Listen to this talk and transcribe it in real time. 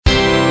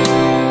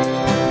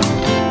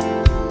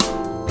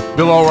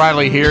Bill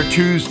O'Reilly here,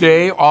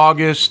 Tuesday,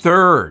 August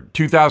 3rd,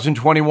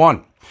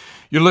 2021.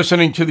 You're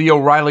listening to the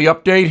O'Reilly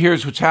Update.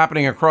 Here's what's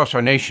happening across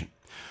our nation.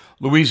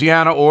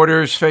 Louisiana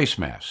orders face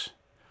masks.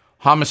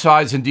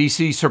 Homicides in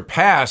D.C.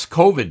 surpass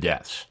COVID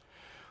deaths.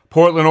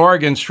 Portland,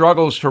 Oregon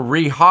struggles to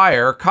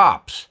rehire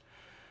cops.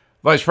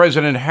 Vice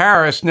President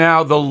Harris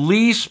now the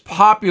least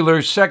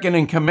popular second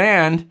in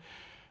command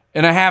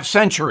in a half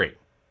century.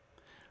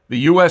 The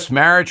U.S.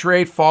 marriage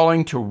rate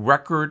falling to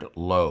record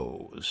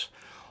lows.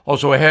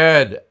 Also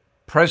ahead,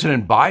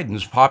 President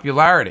Biden's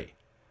popularity.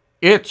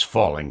 It's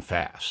falling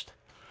fast.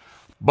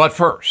 But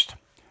first,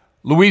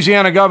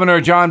 Louisiana Governor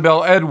John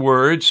Bel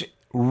Edwards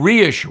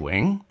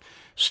reissuing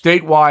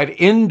statewide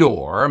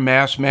indoor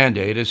mask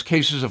mandate as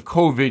cases of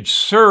COVID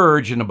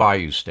surge in the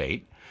Bayou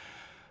State.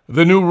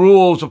 The new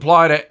rules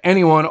apply to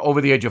anyone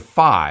over the age of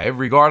 5,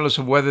 regardless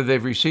of whether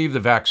they've received the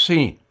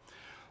vaccine.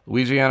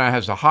 Louisiana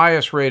has the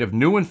highest rate of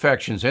new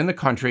infections in the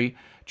country.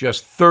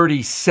 Just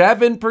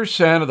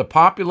 37% of the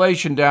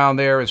population down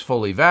there is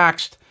fully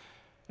vaxxed,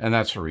 and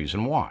that's the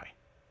reason why.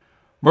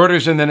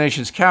 Murders in the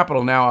nation's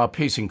capital now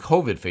outpacing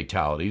COVID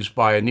fatalities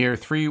by a near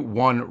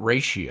 3-1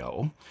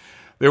 ratio.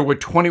 There were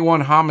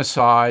 21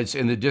 homicides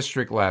in the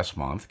district last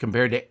month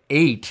compared to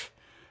 8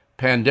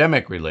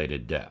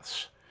 pandemic-related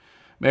deaths.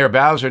 Mayor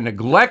Bowser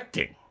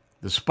neglecting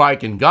the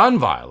spike in gun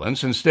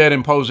violence, instead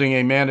imposing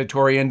a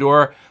mandatory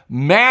indoor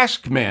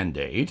mask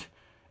mandate,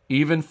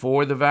 even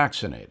for the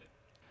vaccinated.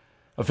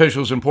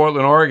 Officials in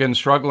Portland, Oregon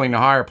struggling to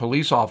hire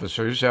police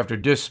officers after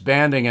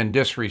disbanding and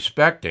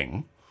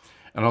disrespecting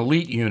an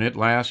elite unit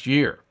last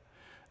year.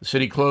 The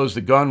city closed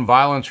the gun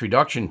violence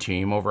reduction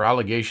team over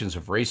allegations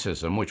of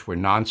racism, which were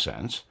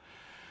nonsense.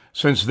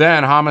 Since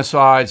then,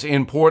 homicides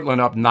in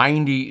Portland up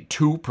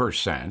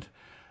 92%.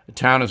 The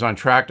town is on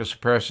track to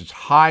surpass its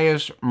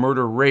highest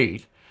murder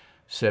rate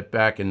set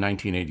back in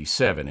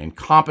 1987.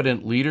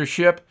 Incompetent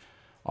leadership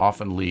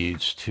often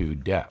leads to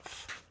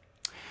death.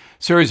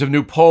 A series of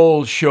new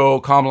polls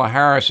show Kamala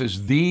Harris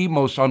is the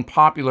most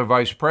unpopular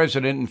vice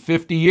president in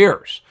 50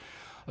 years.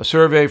 A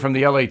survey from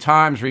the LA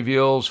Times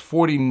reveals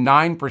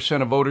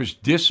 49% of voters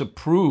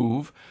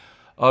disapprove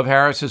of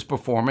Harris's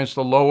performance,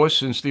 the lowest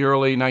since the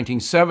early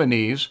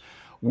 1970s,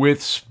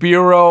 with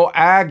Spiro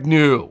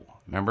Agnew.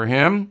 Remember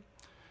him?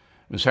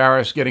 Ms.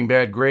 Harris getting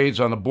bad grades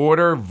on the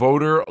border,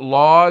 voter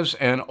laws,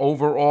 and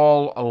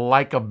overall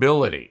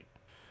likability.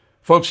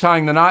 Folks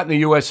tying the knot in the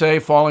USA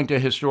falling to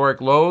historic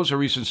lows. A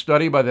recent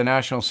study by the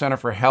National Center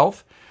for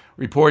Health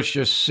reports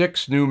just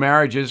 6 new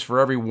marriages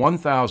for every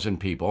 1,000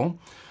 people,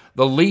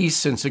 the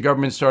least since the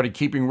government started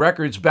keeping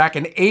records back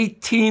in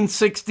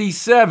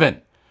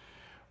 1867.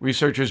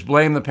 Researchers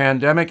blame the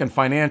pandemic and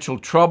financial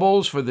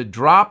troubles for the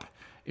drop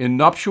in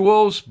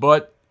nuptials,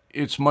 but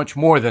it's much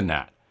more than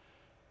that.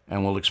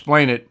 And we'll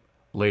explain it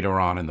later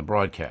on in the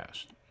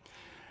broadcast.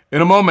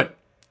 In a moment,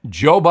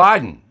 Joe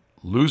Biden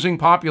losing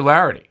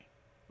popularity.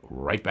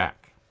 Right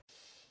back.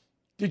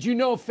 Did you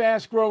know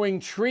Fast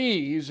Growing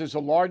Trees is the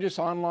largest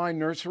online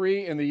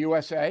nursery in the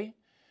USA?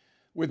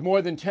 With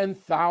more than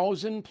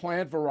 10,000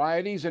 plant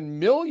varieties and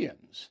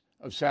millions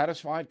of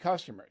satisfied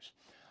customers.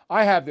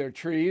 I have their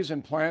trees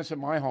and plants at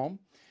my home,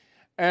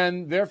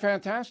 and they're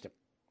fantastic.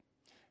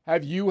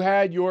 Have you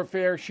had your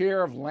fair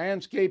share of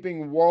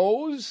landscaping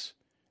woes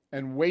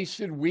and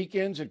wasted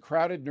weekends at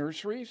crowded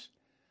nurseries?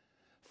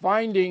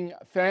 Finding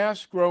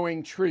Fast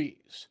Growing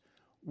Trees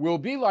will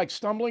be like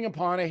stumbling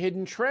upon a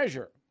hidden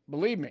treasure,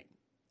 believe me.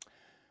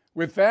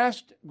 With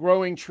Fast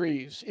Growing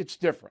Trees, it's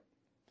different.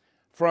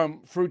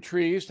 From fruit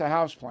trees to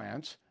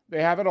houseplants,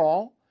 they have it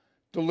all,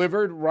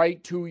 delivered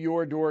right to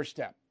your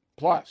doorstep.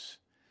 Plus,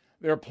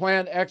 their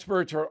plant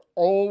experts are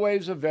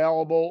always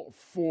available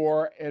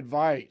for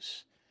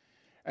advice.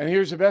 And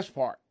here's the best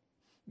part.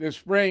 This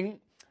spring,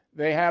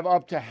 they have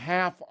up to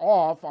half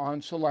off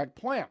on select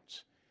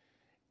plants.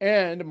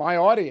 And my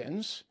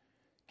audience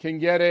can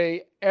get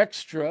an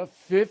extra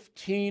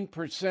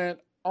 15%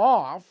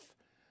 off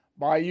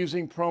by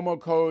using promo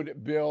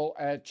code BILL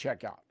at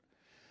checkout.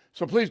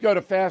 So please go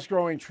to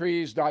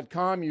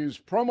fastgrowingtrees.com, use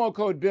promo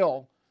code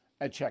BILL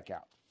at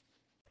checkout.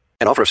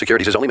 An offer of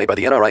securities is only made by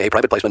the NRIA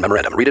Private Placement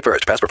Memorandum. Read it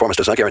first. Past performance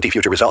does not guarantee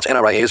future results.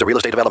 NRIA is a real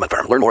estate development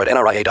firm. Learn more at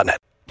nria.net.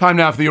 Time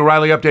now for the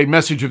O'Reilly Update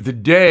message of the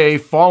day,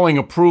 falling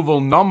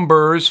approval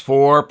numbers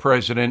for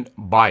President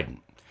Biden.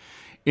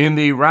 In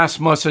the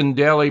Rasmussen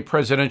Daily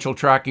Presidential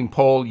Tracking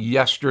Poll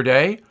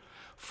yesterday,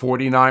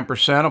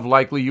 49% of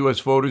likely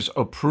U.S. voters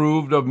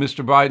approved of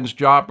Mr. Biden's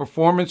job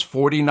performance.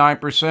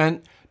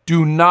 49%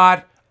 do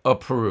not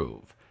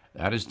approve.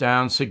 That is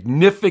down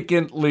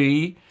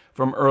significantly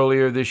from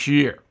earlier this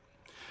year.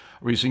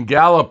 A recent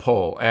Gallup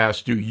poll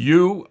asked, do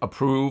you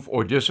approve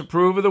or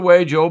disapprove of the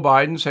way Joe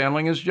Biden's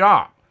handling his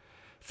job?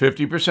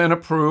 50%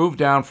 approve,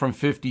 down from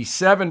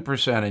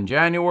 57% in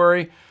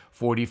January.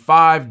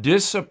 45%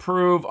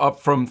 disapprove, up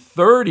from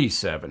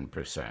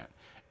 37%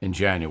 in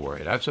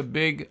January. That's a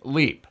big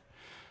leap.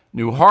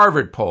 New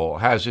Harvard poll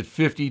has it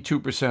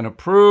 52%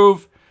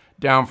 approve,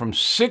 down from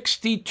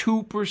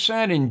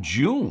 62% in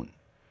June.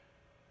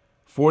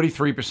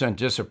 43%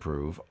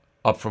 disapprove,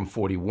 up from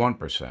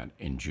 41%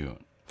 in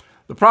June.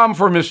 The problem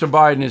for Mr.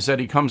 Biden is that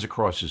he comes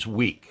across as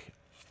weak.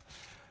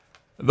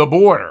 The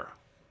border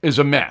is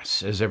a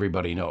mess, as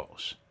everybody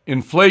knows.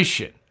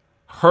 Inflation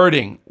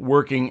hurting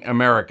working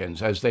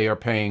Americans as they are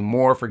paying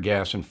more for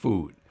gas and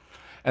food.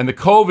 And the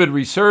COVID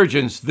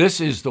resurgence, this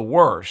is the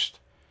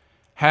worst,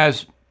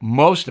 has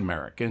most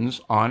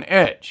Americans on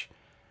edge.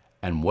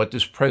 And what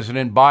does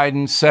President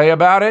Biden say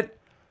about it?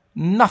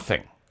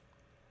 Nothing.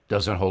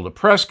 Doesn't hold a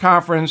press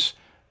conference,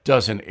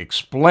 doesn't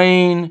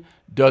explain,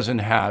 doesn't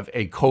have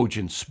a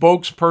cogent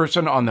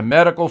spokesperson on the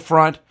medical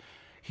front.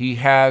 He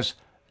has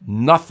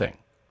nothing.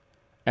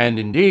 And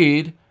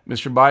indeed,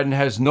 Mr. Biden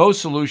has no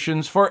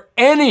solutions for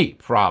any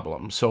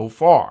problem so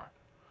far.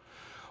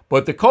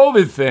 But the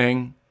COVID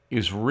thing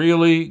is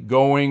really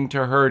going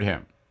to hurt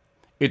him.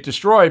 It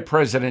destroyed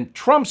President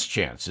Trump's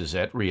chances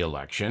at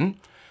re-election,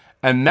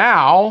 and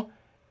now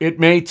it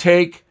may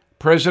take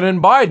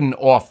President Biden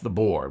off the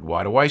board.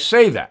 Why do I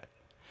say that?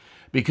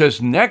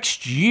 Because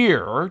next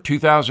year,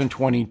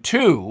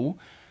 2022,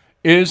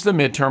 is the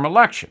midterm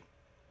election.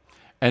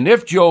 And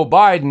if Joe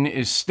Biden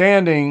is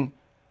standing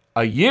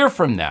a year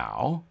from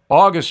now,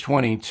 August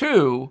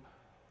 22,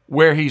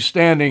 where he's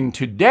standing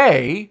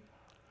today,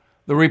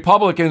 the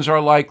Republicans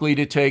are likely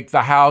to take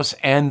the House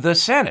and the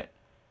Senate.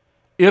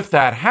 If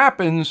that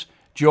happens,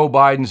 Joe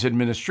Biden's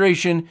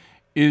administration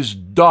is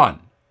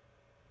done.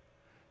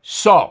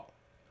 So,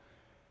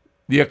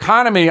 the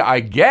economy, I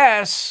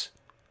guess,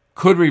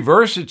 could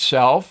reverse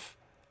itself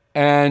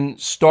and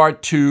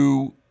start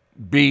to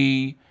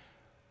be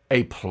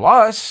a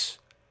plus.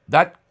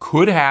 That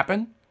could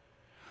happen.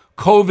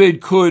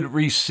 COVID could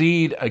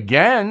recede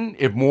again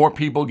if more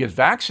people get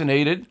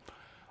vaccinated.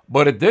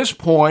 But at this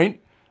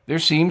point, there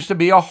seems to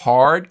be a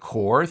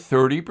hardcore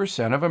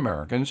 30% of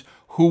Americans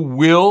who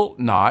will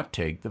not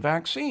take the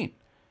vaccine.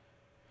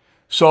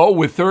 So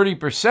with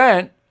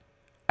 30%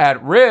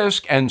 at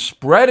risk and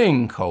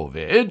spreading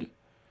COVID,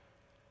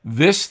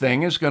 this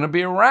thing is going to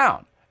be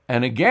around.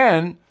 And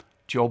again,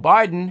 Joe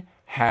Biden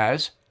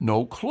has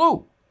no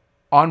clue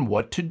on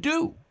what to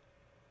do.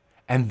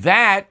 And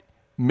that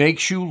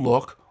makes you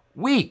look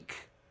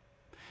weak.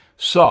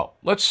 So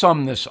let's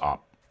sum this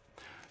up.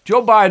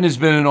 Joe Biden has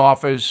been in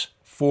office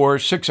for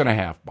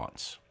 6.5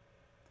 months.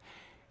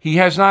 He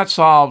has not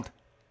solved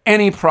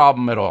any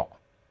problem at all.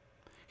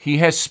 He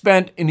has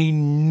spent an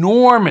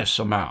enormous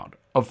amount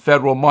of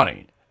federal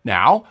money.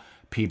 Now,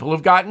 people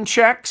have gotten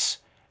checks,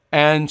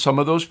 and some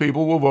of those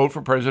people will vote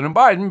for President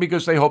Biden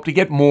because they hope to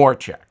get more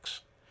checks.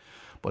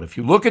 But if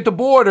you look at the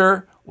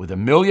border with 1.5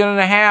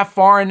 million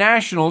foreign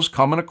nationals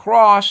coming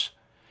across,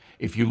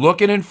 if you look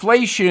at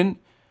inflation,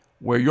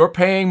 where you're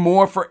paying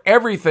more for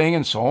everything,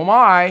 and so am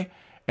I,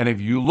 and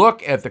if you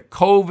look at the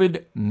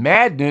COVID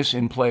madness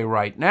in play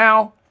right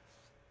now,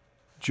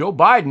 Joe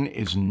Biden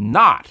is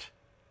not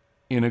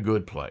in a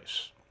good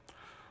place.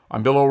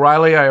 I'm Bill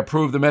O'Reilly. I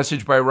approve the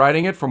message by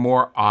writing it. For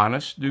more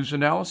honest news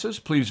analysis,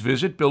 please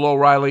visit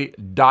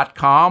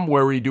BillO'Reilly.com,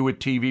 where we do a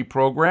TV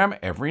program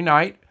every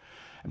night.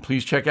 And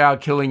please check out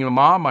Killing Your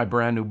Mom, my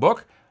brand new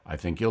book. I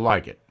think you'll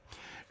like it.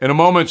 In a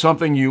moment,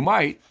 something you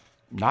might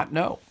not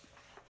know.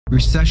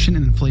 Recession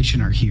and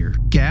inflation are here.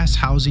 Gas,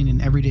 housing,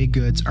 and everyday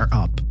goods are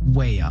up,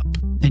 way up.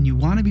 And you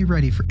want to be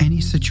ready for any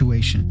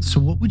situation.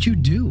 So what would you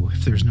do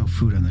if there's no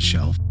food on the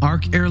shelf?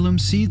 ARC Heirloom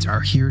Seeds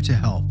are here to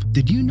help.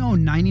 Did you know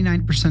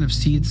 99% of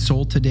seeds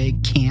sold today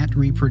can't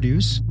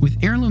reproduce?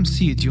 With Heirloom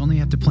Seeds, you only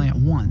have to plant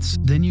once.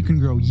 Then you can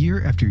grow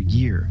year after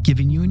year,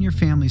 giving you and your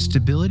family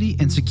stability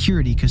and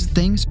security because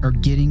things are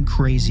getting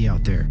crazy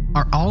out there.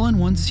 Our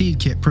all-in-one seed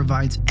kit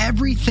provides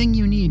everything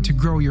you need to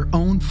grow your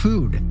own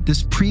food.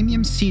 This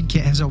premium seed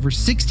kit has over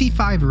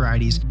 65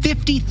 varieties,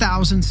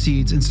 50,000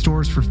 seeds, and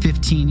stores for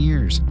 15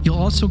 years. You'll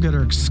also get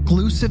our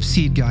exclusive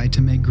seed guide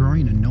to make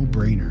growing a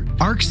no-brainer.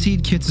 ARC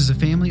Seed Kits is a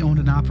family-owned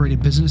and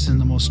operated business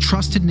and the most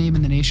trusted name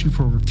in the nation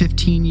for over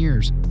 15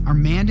 years. Our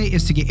mandate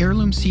is to get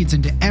heirloom seeds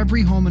into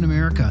every home in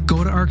America.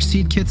 Go to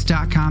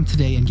arcseedkits.com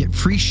today and get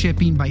free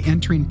shipping by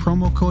entering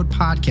promo code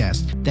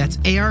podcast. That's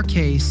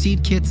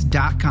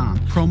ARKseedkits.com,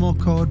 promo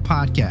code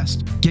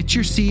podcast. Get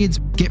your seeds,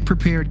 get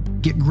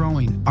prepared, get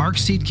growing.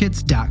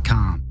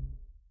 arcseedkits.com.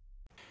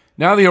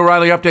 Now the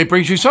O'Reilly Update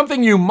brings you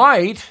something you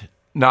might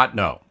not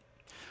know.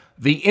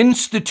 The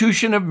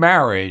institution of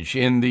marriage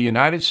in the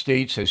United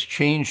States has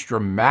changed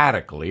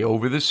dramatically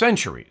over the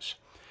centuries.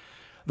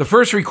 The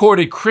first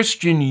recorded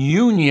Christian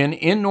union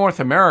in North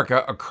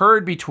America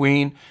occurred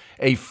between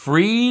a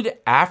freed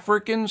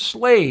African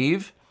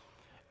slave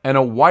and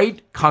a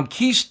white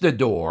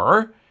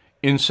conquistador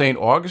in St.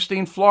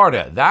 Augustine,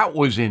 Florida. That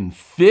was in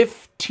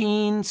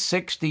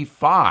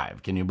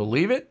 1565. Can you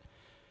believe it?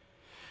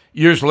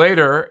 Years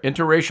later,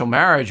 interracial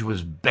marriage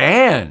was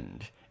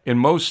banned in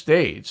most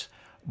states,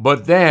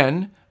 but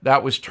then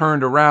that was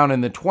turned around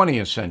in the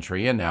 20th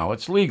century, and now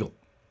it's legal.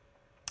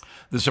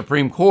 The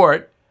Supreme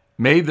Court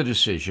made the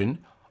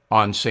decision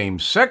on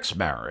same-sex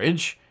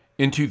marriage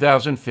in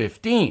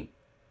 2015.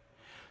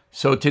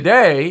 So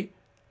today,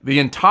 the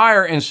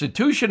entire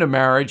institution of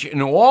marriage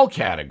in all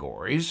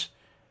categories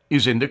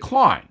is in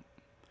decline.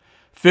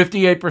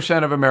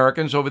 58% of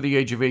Americans over the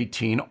age of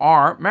 18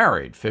 are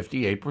married,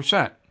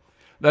 58%.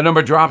 That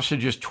number drops to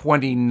just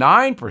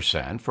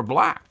 29% for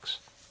blacks.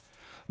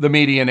 The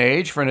median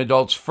age for an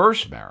adult's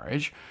first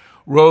marriage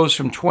rose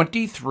from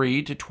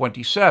 23 to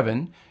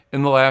 27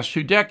 in the last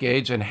 2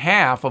 decades, and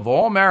half of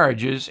all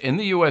marriages in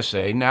the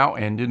USA now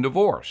end in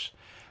divorce.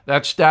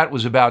 That stat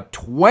was about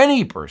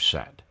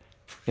 20%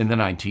 in the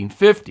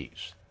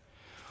 1950s.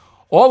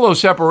 All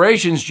those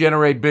separations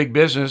generate big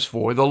business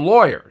for the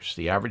lawyers.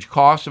 The average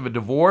cost of a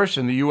divorce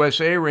in the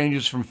USA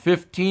ranges from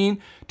 $15,000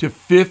 to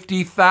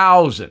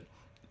 $50,000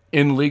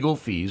 in legal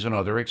fees and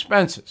other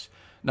expenses,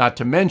 not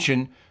to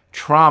mention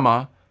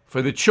trauma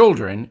for the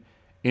children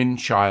in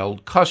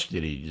child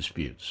custody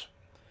disputes.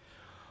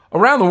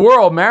 Around the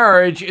world,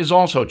 marriage is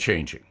also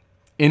changing.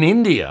 In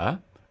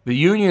India, the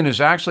union is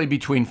actually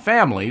between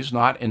families,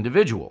 not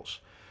individuals.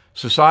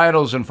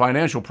 Societal and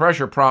financial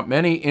pressure prompt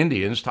many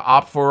Indians to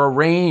opt for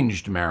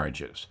arranged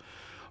marriages.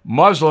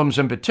 Muslims,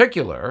 in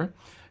particular,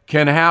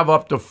 can have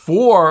up to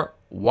 4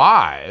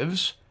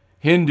 wives.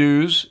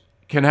 Hindus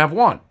can have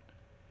 1.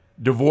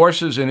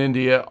 Divorces in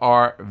India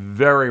are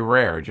very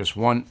rare, just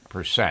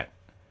 1%.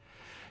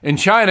 In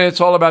China, it's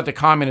all about the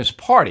Communist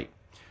Party.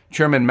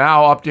 Chairman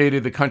Mao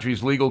updated the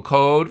country's legal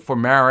code for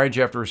marriage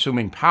after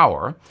assuming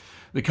power.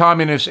 The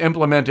communists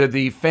implemented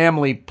the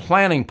family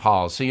planning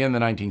policy in the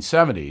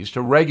 1970s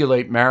to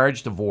regulate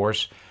marriage,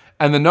 divorce,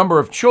 and the number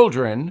of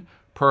children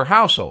per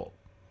household.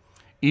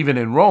 Even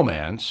in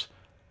romance,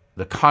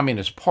 the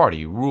Communist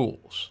Party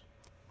rules.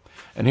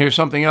 And here's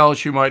something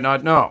else you might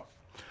not know.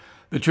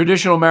 The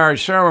traditional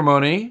marriage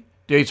ceremony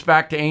dates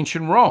back to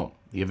ancient Rome.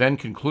 The event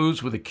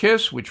concludes with a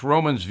kiss, which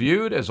Romans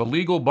viewed as a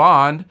legal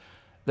bond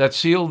that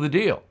sealed the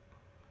deal.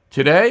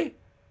 Today,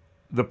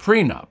 the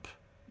prenup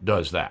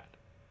does that.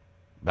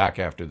 Back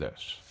after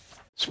this.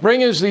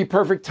 Spring is the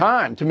perfect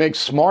time to make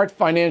smart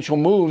financial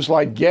moves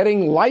like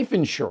getting life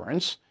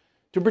insurance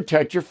to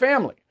protect your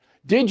family.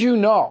 Did you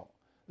know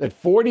that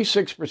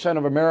 46%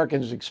 of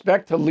Americans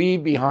expect to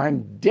leave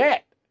behind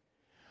debt?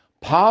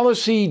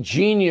 Policy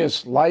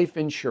Genius Life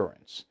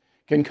Insurance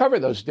can cover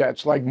those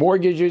debts like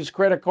mortgages,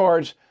 credit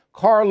cards,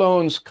 car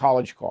loans,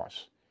 college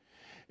costs.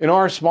 In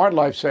our Smart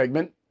Life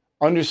segment,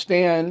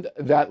 understand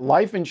that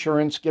life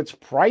insurance gets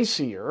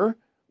pricier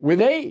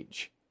with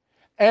age,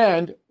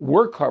 and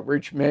work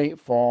coverage may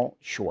fall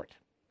short.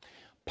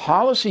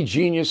 Policy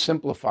Genius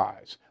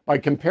simplifies by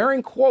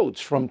comparing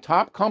quotes from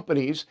top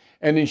companies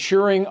and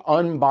ensuring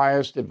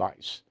unbiased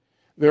advice.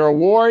 Their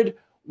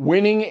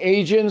award-winning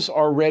agents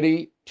are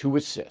ready to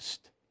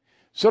assist.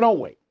 So don't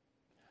wait.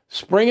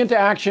 Spring into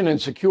action and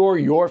secure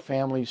your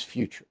family's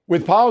future.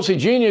 With Policy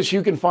Genius,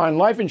 you can find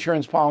life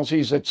insurance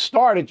policies that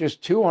start at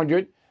just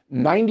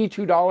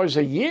 $292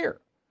 a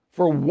year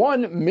for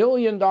 $1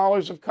 million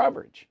of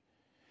coverage.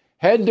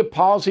 Head to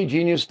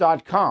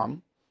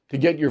policygenius.com to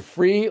get your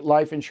free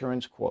life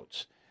insurance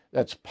quotes.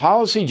 That's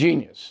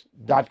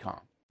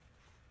policygenius.com.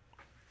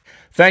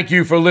 Thank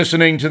you for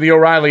listening to the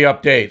O'Reilly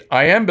Update.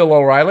 I am Bill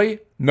O'Reilly.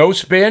 No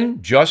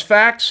spin, just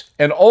facts,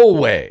 and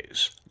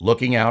always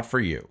looking out for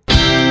you.